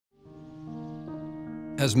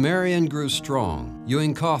As Marion grew strong,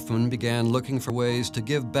 Ewing Kauffman began looking for ways to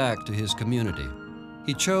give back to his community.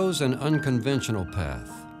 He chose an unconventional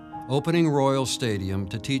path, opening Royal Stadium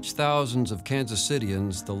to teach thousands of Kansas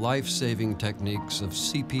Cityans the life-saving techniques of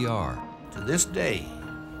CPR. To this day,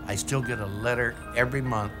 I still get a letter every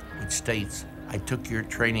month which states, "I took your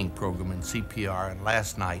training program in CPR, and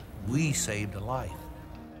last night we saved a life."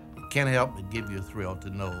 It can't help but give you a thrill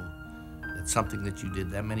to know that something that you did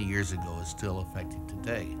that many years ago is still effective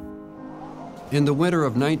today. In the winter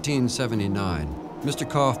of 1979, Mr.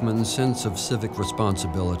 Kauffman's sense of civic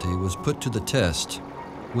responsibility was put to the test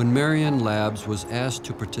when Marion Labs was asked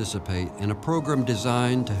to participate in a program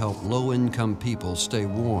designed to help low-income people stay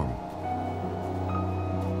warm.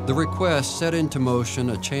 The request set into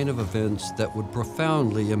motion a chain of events that would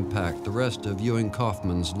profoundly impact the rest of Ewing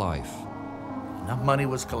Kauffman's life. Enough money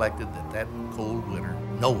was collected that cold winter,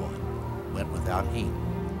 no one went without heat.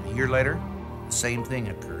 A year later, the same thing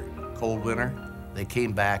occurred. Cold winter, they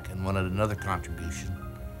came back and wanted another contribution,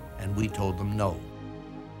 and we told them no.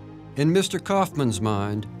 In Mr. Kauffman's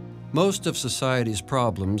mind, most of society's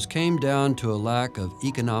problems came down to a lack of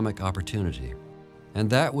economic opportunity, and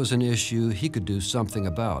that was an issue he could do something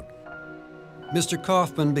about. Mr.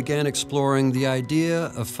 Kauffman began exploring the idea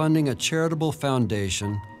of funding a charitable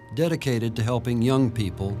foundation dedicated to helping young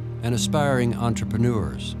people and aspiring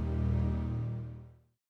entrepreneurs.